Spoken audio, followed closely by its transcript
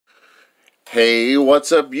Hey,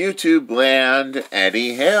 what's up YouTube land?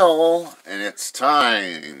 Eddie Hill, and it's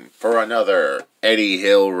time for another Eddie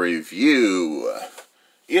Hill review.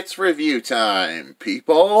 It's review time,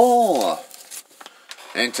 people.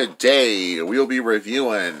 And today we'll be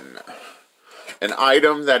reviewing an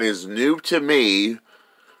item that is new to me,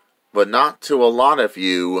 but not to a lot of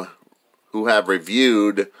you who have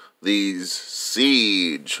reviewed these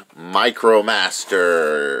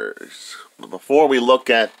Siege-Micromasters. Before we look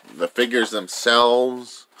at the figures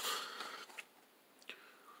themselves,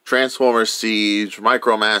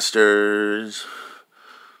 Transformers-Siege-Micromasters,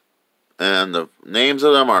 and the names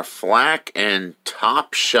of them are Flak and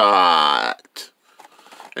Topshot.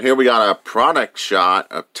 And here we got a product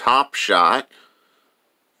shot of Topshot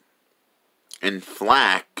and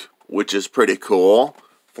Flak, which is pretty cool.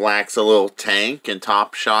 Flak's a little tank, and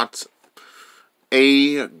Topshot's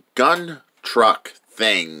a gun truck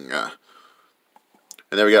thing.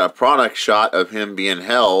 And then we got a product shot of him being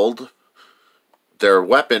held, their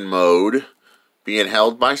weapon mode, being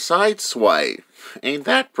held by Sideswipe. Ain't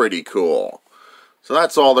that pretty cool? So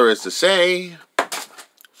that's all there is to say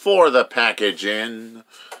for the packaging.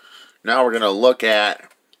 Now we're going to look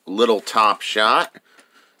at little Topshot,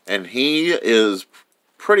 and he is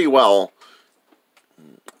pretty well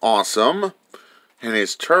awesome. And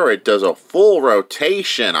his turret does a full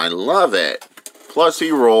rotation. I love it. Plus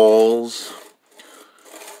he rolls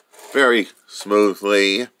very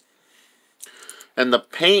smoothly. And the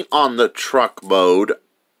paint on the truck mode,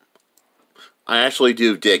 I actually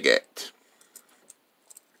do dig it.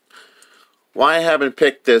 Why I haven't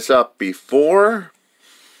picked this up before?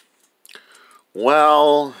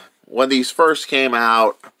 Well, when these first came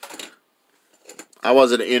out, I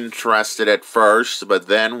wasn't interested at first, but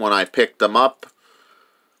then when I picked them up,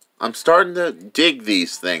 I'm starting to dig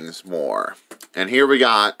these things more. And here we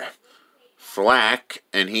got Flak,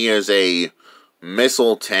 and he is a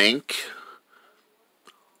missile tank,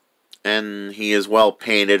 and he is well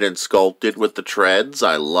painted and sculpted with the treads.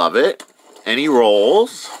 I love it. And he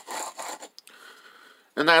rolls.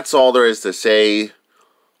 And that's all there is to say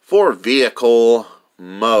for vehicle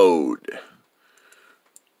mode.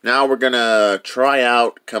 Now we're going to try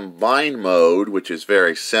out combine mode, which is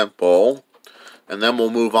very simple, and then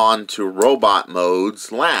we'll move on to robot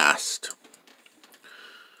modes last.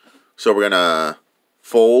 So we're going to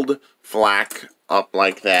fold Flak up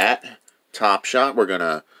like that. Topshot, we're going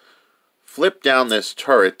to flip down this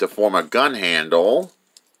turret to form a gun handle.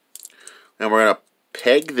 And we're going to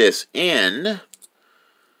peg this in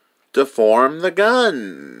to form the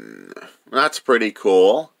gun. That's pretty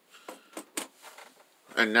cool.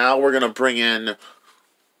 And now we're going to bring in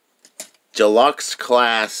Deluxe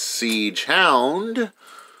Class Siege Hound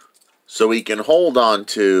so we can hold on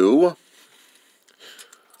to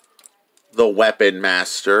the Weapon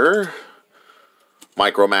Master,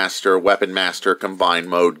 Micromaster, Weapon Master Combined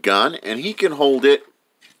Mode gun, and he can hold it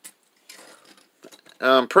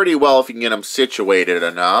pretty well if you can get him situated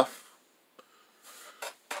enough.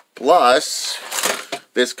 Plus,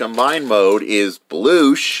 this Combined Mode is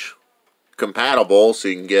Bloosh compatible, so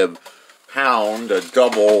you can give Hound a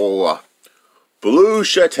double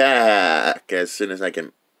Bloosh attack as soon as I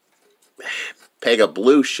can peg a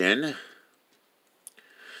Bloosh in.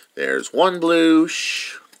 There's one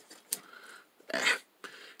Bloosh.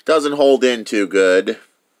 Doesn't hold in too good.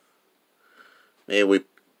 Maybe we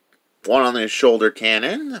one on his shoulder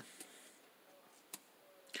cannon.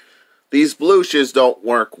 These Blooshes don't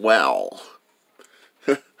work well.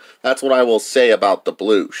 That's what I will say about the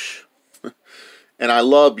Bloosh. And I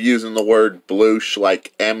love using the word Bloosh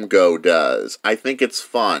like Emgo does. I think it's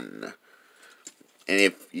fun. And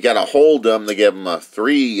if you gotta hold them to give them a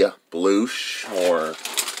 3 Bloosh or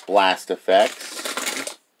blast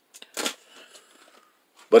effects.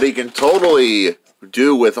 But he can totally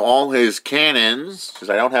do with all his cannons, because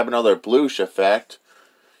I don't have another Bloosh effect.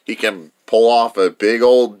 He can pull off a big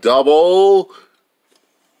old double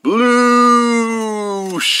Bloosh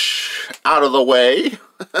out of the way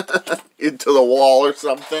into the wall or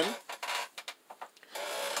something.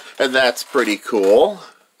 And that's pretty cool.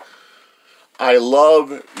 I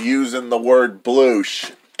love using the word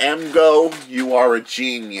Bloosh. Emgo, you are a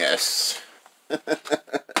genius.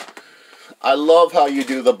 I love how you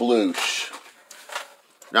do the Bloosh.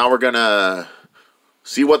 Now we're gonna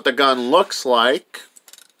see what the gun looks like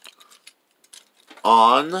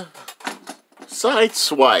on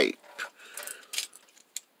Sideswipe.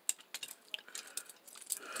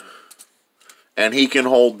 And he can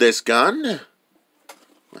hold this gun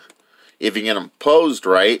if you get him posed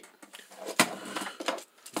right.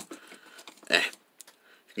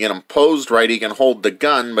 Get him posed right, he can hold the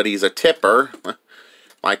gun, but he's a tipper.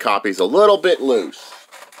 My copy's a little bit loose.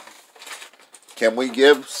 Can we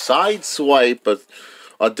give Sideswipe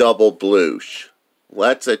a double bloosh?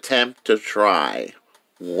 Let's attempt to try.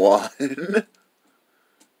 1,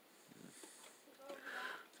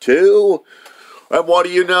 2, and what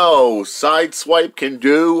do you know? Sideswipe can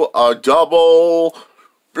do a double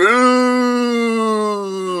bloosh.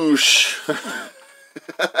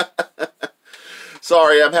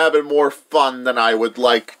 Sorry, I'm having more fun than I would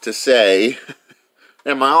like to say.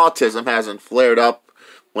 And my autism hasn't flared up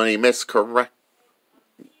when he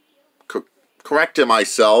corrected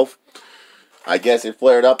myself. I guess it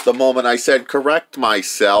flared up the moment I said correct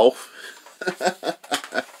myself.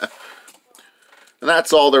 And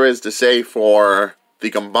that's all there is to say for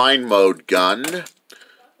the combined mode gun.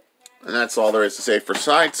 And that's all there is to say for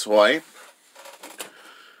Sideswipe.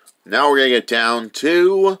 Now we're going to get down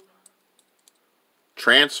to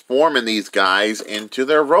transforming these guys into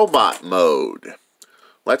their robot mode.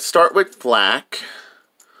 Let's start with Flak.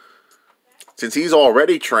 Since he's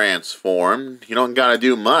already transformed, you don't got to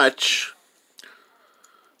do much.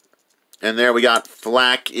 And there we got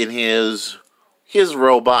Flak in his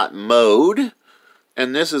robot mode.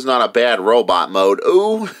 And this is not a bad robot mode.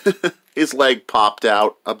 Ooh, his leg popped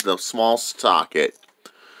out of the small socket.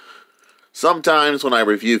 Sometimes when I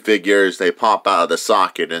review figures, they pop out of the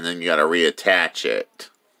socket and then you gotta reattach it.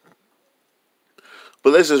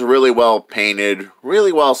 But this is really well painted,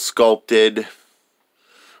 really well sculpted.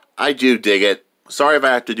 I do dig it. Sorry if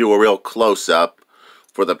I have to do a real close-up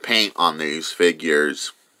for the paint on these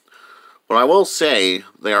figures. But I will say,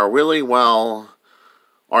 they are really well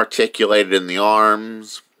articulated in the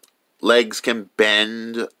arms. Legs can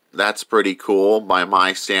bend. That's pretty cool by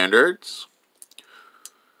my standards.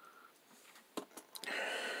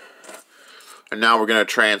 And now we're going to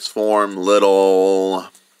transform little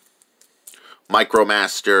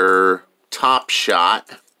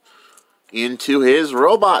Micromaster-Topshot into his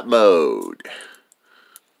robot mode.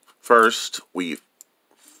 First, we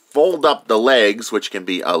fold up the legs, which can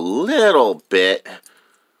be a little bit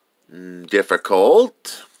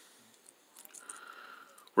difficult.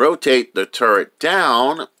 Rotate the turret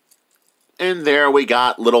down, and there we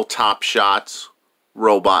got little Topshot's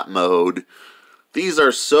robot mode. These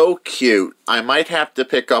are so cute. I might have to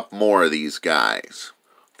pick up more of these guys.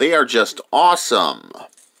 They are just awesome.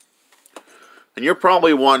 And you're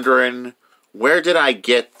probably wondering, where did I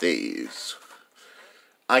get these?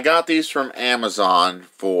 I got these from Amazon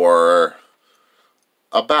for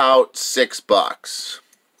about $6.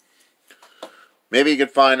 Maybe you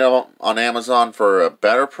could find them on Amazon for a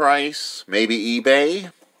better price. Maybe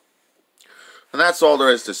eBay. And that's all there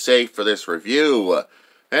is to say for this review.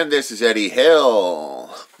 And this is Eddie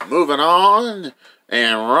Hill. Moving on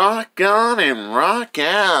and rock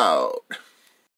out.